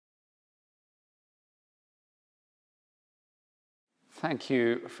Thank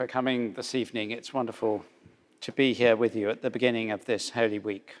you for coming this evening. It's wonderful to be here with you at the beginning of this Holy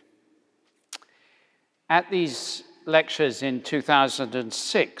Week. At these lectures in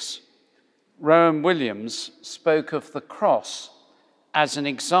 2006, Rowan Williams spoke of the cross as an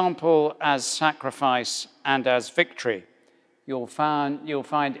example, as sacrifice, and as victory. You'll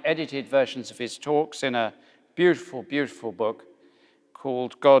find edited versions of his talks in a beautiful, beautiful book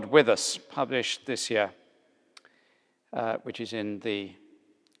called God With Us, published this year, which is in the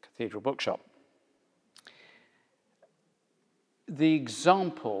Cathedral Bookshop. The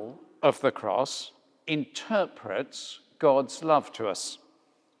example of the cross interprets God's love to us,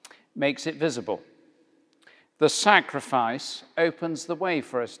 makes it visible. The sacrifice opens the way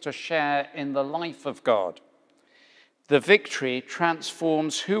for us to share in the life of God. The victory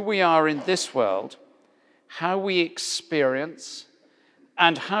transforms who we are in this world, how we experience,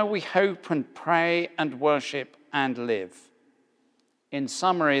 and how we hope and pray and worship and live. In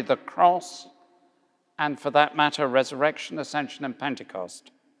summary, the cross, and for that matter, resurrection, ascension, and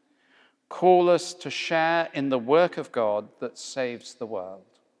Pentecost, call us to share in the work of God that saves the world.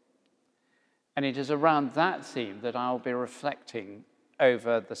 And it is around that theme that I'll be reflecting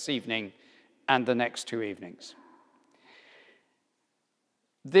over this evening and the next two evenings.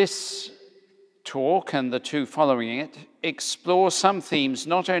 This talk and the two following it explore some themes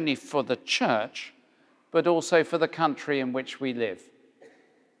not only for the church, but also for the country in which we live.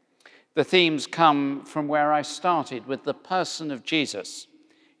 The themes come from where I started, with the person of Jesus,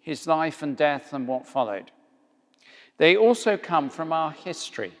 his life and death and what followed. They also come from our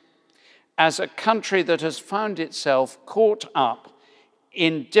history as a country that has found itself caught up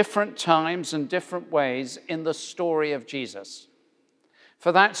in different times and different ways in the story of Jesus.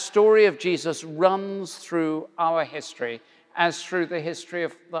 For that story of Jesus runs through our history as through the history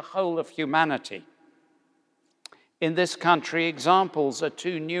of the whole of humanity. In this country, examples are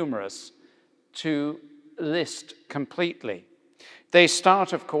too numerous to list completely. They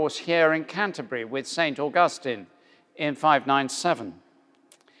start, of course, here in Canterbury with St. Augustine in 597.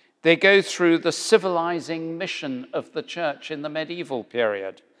 They go through the civilizing mission of the church in the medieval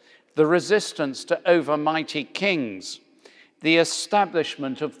period, the resistance to overmighty kings, the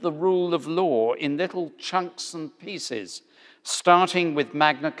establishment of the rule of law in little chunks and pieces, starting with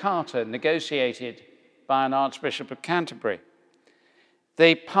Magna Carta, negotiated by an Archbishop of Canterbury.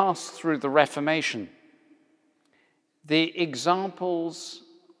 They pass through the Reformation. The examples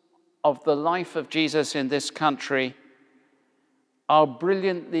of the life of Jesus in this country are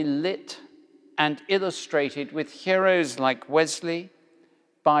brilliantly lit and illustrated with heroes like Wesley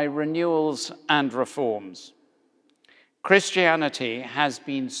by renewals and reforms. Christianity has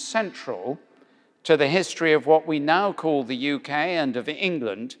been central to the history of what we now call the UK and of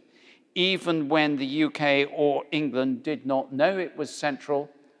England, even when the UK or England did not know it was central,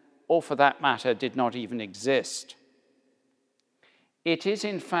 or for that matter, did not even exist. It is,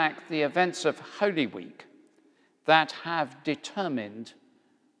 in fact, the events of Holy Week that have determined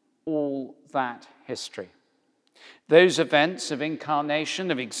all that history. Those events of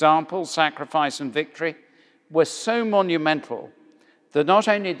incarnation, of example, sacrifice, and victory were so monumental that not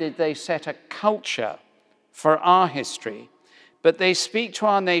only did they set a culture for our history, but they speak to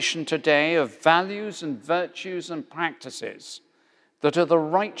our nation today of values and virtues and practices that are the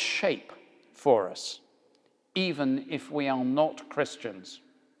right shape for us, even if we are not Christians.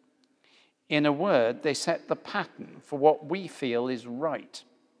 In a word, they set the pattern for what we feel is right.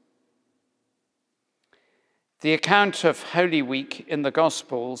 The account of Holy Week in the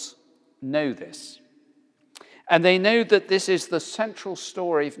Gospels know this. And they know that this is the central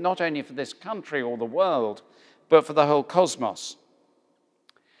story, not only for this country or the world, but for the whole cosmos.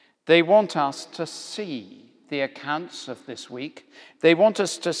 They want us to see the accounts of this week. They want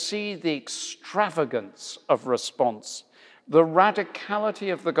us to see the extravagance of response, the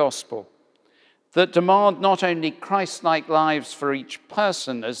radicality of the gospel that demand not only Christ-like lives for each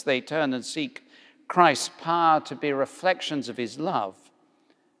person as they turn and seek Christ's power to be reflections of his love,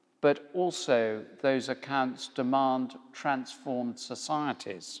 but also those accounts demand transformed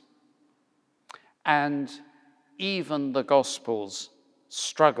societies. And even the Gospels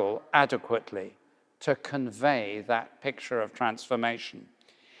struggle adequately to convey that picture of transformation.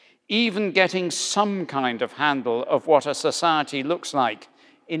 Even getting some kind of handle of what a society looks like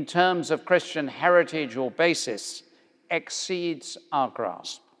in terms of Christian heritage or basis exceeds our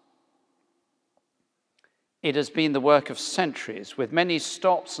grasp. It has been the work of centuries, with many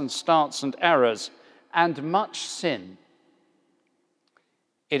stops and starts and errors, and much sin.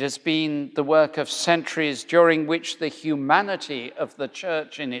 It has been the work of centuries during which the humanity of the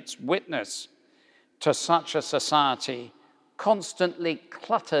church in its witness to such a society constantly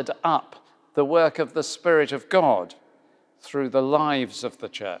cluttered up the work of the Spirit of God through the lives of the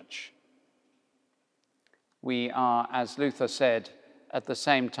church. We are, as Luther said, at the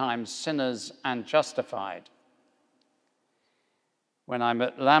same time sinners and justified. When I'm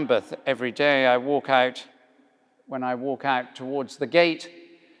at Lambeth every day, when I walk out towards the gate,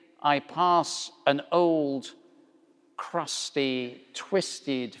 I pass an old, crusty,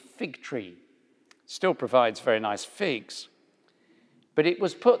 twisted fig tree. Still provides very nice figs. But it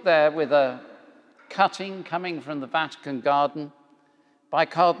was put there with a cutting coming from the Vatican garden by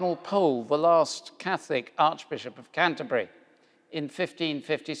Cardinal Pole, the last Catholic Archbishop of Canterbury, in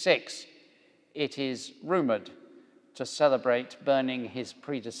 1556. It is rumoured to celebrate burning his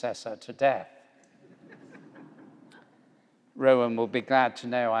predecessor to death. Rowan will be glad to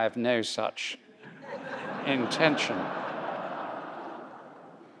know I have no such intention.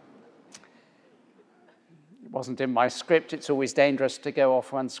 It wasn't in my script. It's always dangerous to go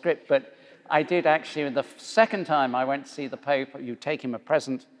off one script, but I did actually, the second time I went to see the Pope, you take him a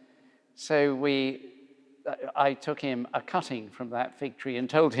present. So I took him a cutting from that fig tree and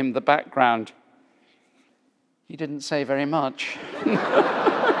told him the background. He didn't say very much.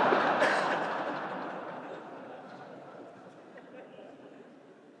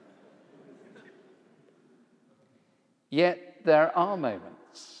 Yet there are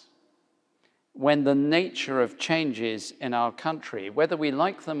moments when the nature of changes in our country, whether we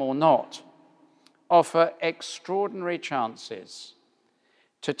like them or not, offer extraordinary chances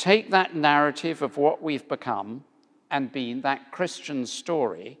to take that narrative of what we've become and been, that Christian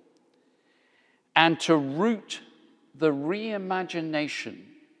story, and to root the reimagination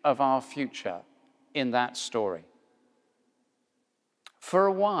of our future in that story. For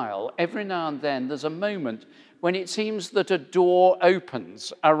a while, every now and then, there's a moment when it seems that a door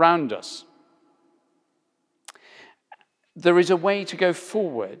opens around us. There is a way to go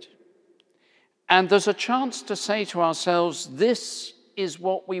forward, and there's a chance to say to ourselves, this is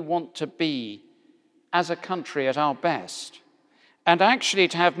what we want to be as a country at our best, and actually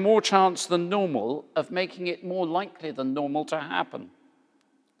to have more chance than normal of making it more likely than normal to happen.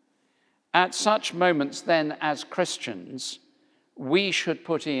 At such moments then, as Christians, we should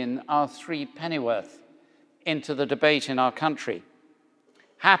put in our 3 pennyworth into the debate in our country.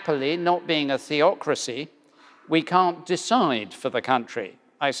 Happily, not being a theocracy, we can't decide for the country.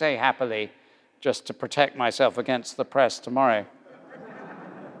 I say happily just to protect myself against the press tomorrow.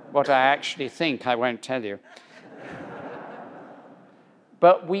 What I actually think, I won't tell you.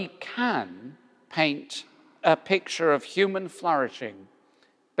 But we can paint a picture of human flourishing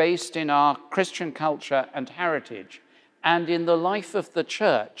based in our Christian culture and heritage and in the life of the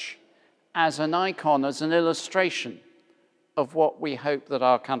church as an icon, as an illustration of what we hope that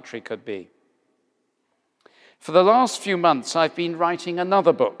our country could be. For the last few months, I've been writing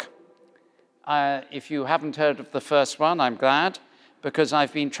another book. If you haven't heard of the first one, I'm glad, because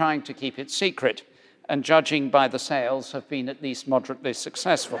I've been trying to keep it secret, and judging by the sales, have been at least moderately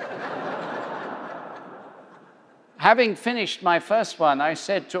successful. Having finished my first one, I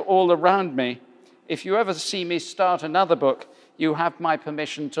said to all around me, if you ever see me start another book, you have my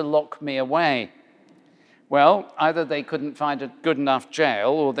permission to lock me away. Well, either they couldn't find a good enough jail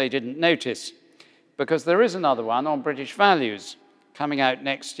or they didn't notice, because there is another one on British values coming out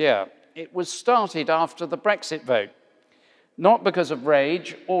next year. It was started after the Brexit vote, not because of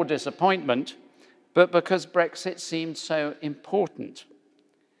rage or disappointment, but because Brexit seemed so important.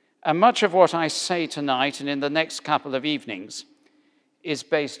 And much of what I say tonight and in the next couple of evenings is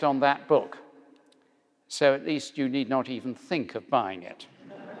based on that book. So at least you need not even think of buying it.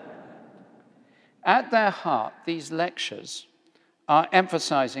 At their heart, these lectures are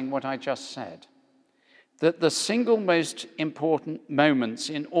emphasizing what I just said, that the single most important moments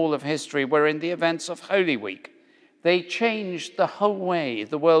in all of history were in the events of Holy Week. They changed the whole way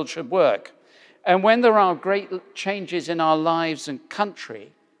the world should work. And when there are great changes in our lives and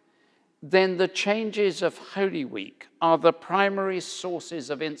country, then the changes of Holy Week are the primary sources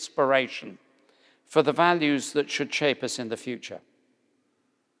of inspiration for the values that should shape us in the future.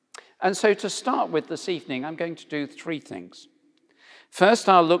 And so to start with this evening, I'm going to do 3 things. First,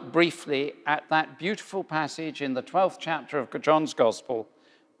 I'll look briefly at that beautiful passage in the 12th chapter of John's Gospel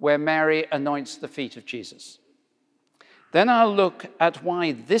where Mary anoints the feet of Jesus. Then I'll look at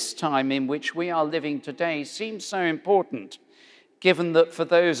why this time in which we are living today seems so important, given that for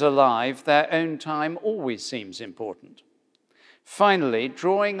those alive, their own time always seems important. Finally,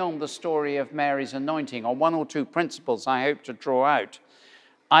 drawing on the story of Mary's anointing, on 1 or 2 principles I hope to draw out,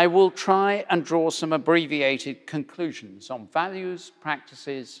 I will try and draw some abbreviated conclusions on values,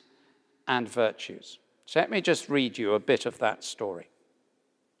 practices, and virtues. So let me just read you a bit of that story.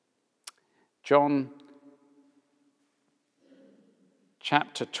 John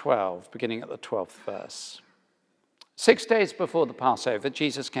chapter 12, beginning at the 12th verse. 6 days before the Passover,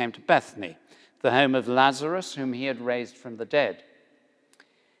 Jesus came to Bethany, the home of Lazarus, whom he had raised from the dead.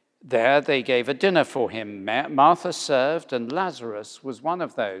 There they gave a dinner for him. Martha served, and Lazarus was one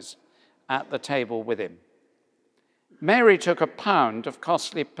of those at the table with him. Mary took a pound of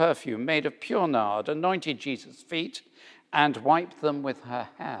costly perfume made of pure nard, anointed Jesus' feet, and wiped them with her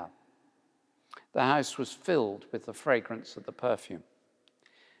hair. The house was filled with the fragrance of the perfume.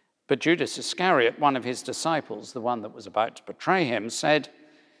 But Judas Iscariot, one of his disciples, the one that was about to betray him, said,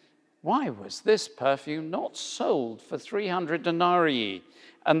 "Why was this perfume not sold for 300 denarii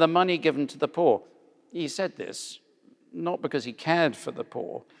and the money given to the poor?" He said this not because he cared for the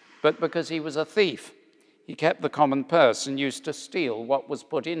poor, but because he was a thief. He kept the common purse and used to steal what was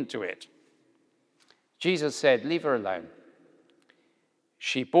put into it. Jesus said, "Leave her alone.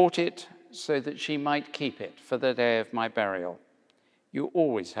 She bought it so that she might keep it for the day of my burial. You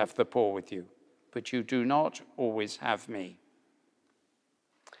always have the poor with you, but you do not always have me."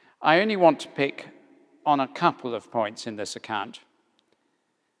 I only want to pick on a couple of points in this account: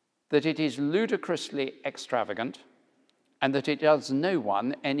 that it is ludicrously extravagant and that it does no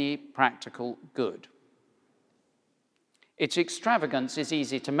one any practical good. Its extravagance is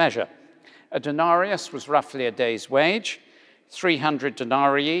easy to measure. A denarius was roughly a day's wage. 300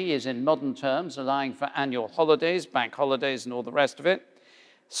 denarii is, in modern terms, allowing for annual holidays, bank holidays, and all the rest of it,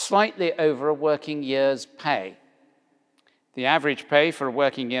 slightly over a working year's pay. The average pay for a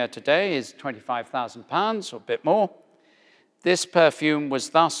working year today is £25,000 or a bit more. This perfume was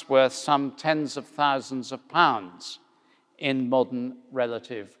thus worth some tens of thousands of pounds in modern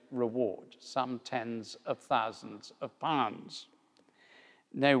relative reward, some tens of thousands of pounds.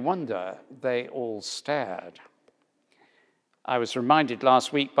 No wonder they all stared. I was reminded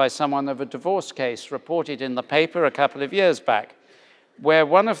last week by someone of a divorce case reported in the paper a couple of years back, where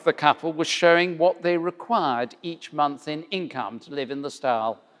one of the couple was showing what they required each month in income to live in the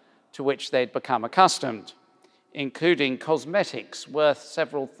style to which they'd become accustomed, including cosmetics worth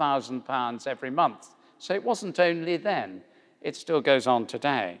several £1,000s every month. So it wasn't only then, it still goes on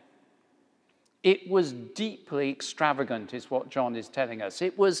today. It was deeply extravagant, is what John is telling us.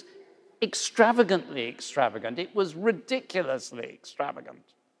 It was extravagantly extravagant. It was ridiculously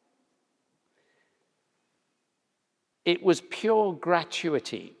extravagant. It was pure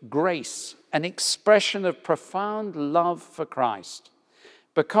gratuity, grace, an expression of profound love for Christ,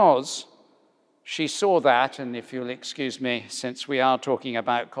 because she saw that, and if you'll excuse me, since we are talking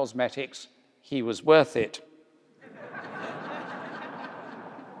about cosmetics, he was worth it.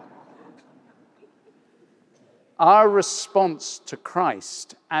 Our response to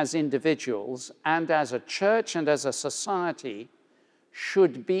Christ as individuals and as a church and as a society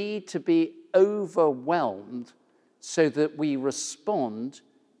should be to be overwhelmed so that we respond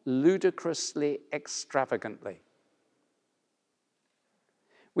ludicrously extravagantly.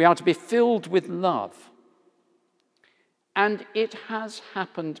 We are to be filled with love. And it has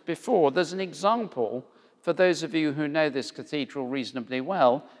happened before. There's an example, for those of you who know this cathedral reasonably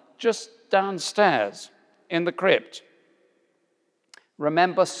well, just downstairs in the crypt.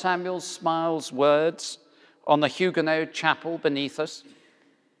 Remember Samuel Smiles' words on the Huguenot chapel beneath us?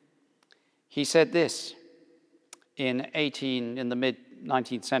 He said this in the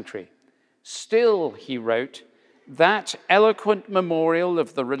mid-19th century. "Still," he wrote, "that eloquent memorial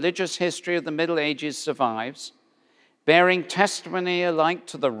of the religious history of the Middle Ages survives, bearing testimony alike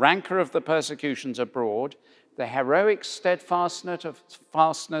to the rancor of the persecutions abroad, the heroic steadfastness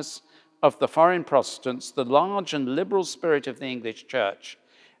of the foreign Protestants, the large and liberal spirit of the English Church,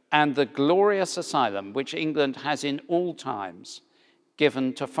 and the glorious asylum which England has in all times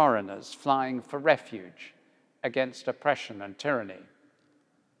given to foreigners flying for refuge against oppression and tyranny."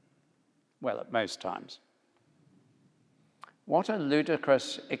 Well, at most times. What a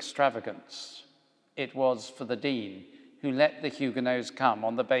ludicrous extravagance it was for the Dean who let the Huguenots come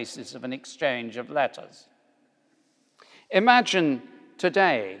on the basis of an exchange of letters. Imagine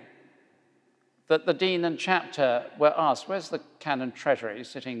today that the Dean and chapter were asked, where's the Canon Treasury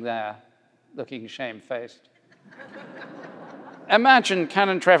sitting there looking shamefaced? Imagine,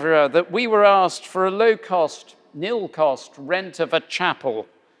 Canon Treasurer, that we were asked for a low-cost, nil-cost rent of a chapel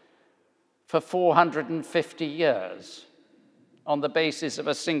for 450 years on the basis of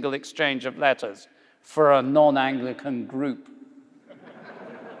a single exchange of letters for a non-Anglican group.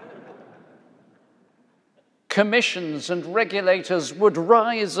 Commissions and regulators would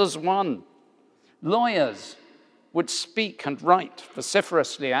rise as one. Lawyers would speak and write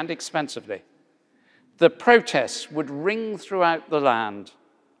vociferously and expensively. the protests would ring throughout the land.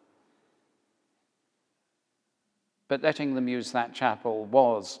 But letting them use that chapel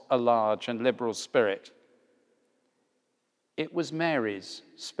was a large and liberal spirit. It was Mary's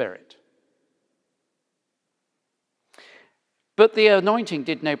spirit. But the anointing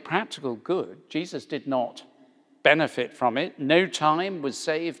did no practical good. Jesus did not benefit from it. No time was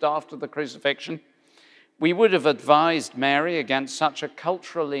saved after the crucifixion. We would have advised Mary against such a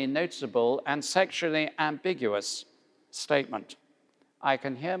culturally noticeable and sexually ambiguous statement. I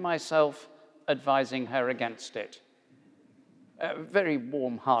can hear myself advising her against it. Very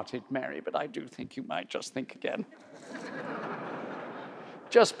warm-hearted, Mary, but I do think you might just think again.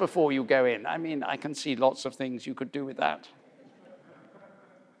 Just before you go in. I mean, I can see lots of things you could do with that.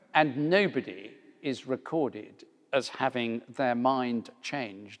 And nobody is recorded as having their mind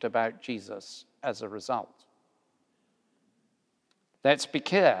changed about Jesus as a result. Let's be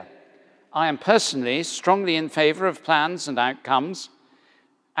clear. I am personally strongly in favor of plans and outcomes,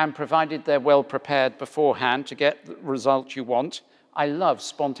 and provided they're well prepared beforehand to get the result you want, I love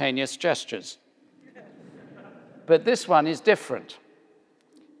spontaneous gestures. But this one is different.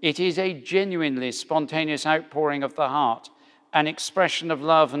 It is a genuinely spontaneous outpouring of the heart, an expression of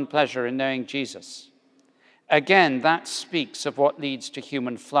love and pleasure in knowing Jesus. Again, that speaks of what leads to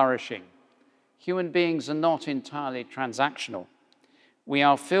human flourishing. Human beings are not entirely transactional. We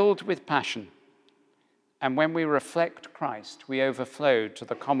are filled with passion, and when we reflect Christ, we overflow to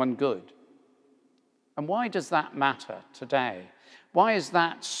the common good. And why does that matter today? Why is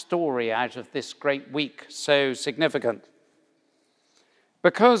that story out of this great week so significant?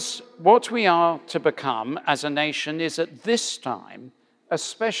 Because what we are to become as a nation is at this time,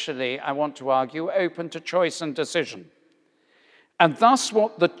 especially, I want to argue, open to choice and decision. And thus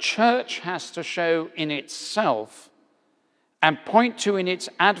what the church has to show in itself and point to in its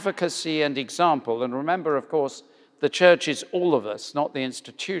advocacy and example, and remember, of course, the church is all of us, not the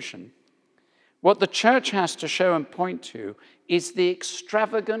institution. What the church has to show and point to is the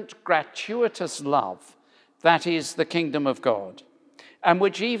extravagant, gratuitous love that is the kingdom of God, and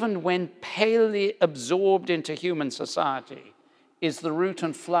which even when palely absorbed into human society, is the root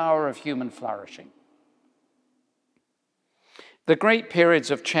and flower of human flourishing. The great periods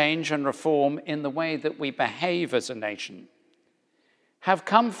of change and reform in the way that we behave as a nation have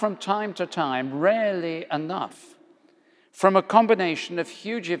come from time to time, rarely enough, from a combination of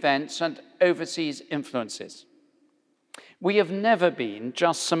huge events and overseas influences. We have never been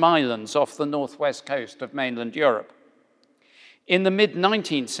just some islands off the northwest coast of mainland Europe. In the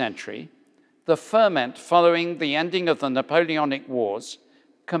mid-19th century, the ferment following the ending of the Napoleonic Wars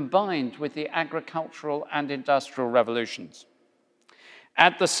combined with the agricultural and industrial revolutions.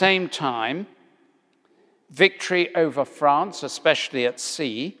 At the same time, victory over France, especially at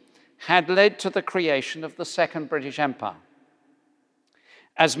sea, had led to the creation of the Second British Empire.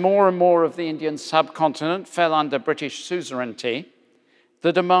 As more and more of the Indian subcontinent fell under British suzerainty,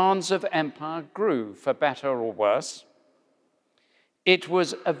 the demands of empire grew, for better or worse. It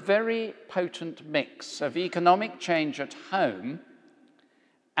was a very potent mix of economic change at home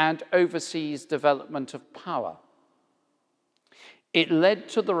and overseas development of power. It led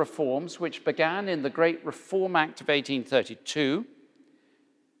to the reforms which began in the Great Reform Act of 1832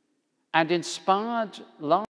 and inspired large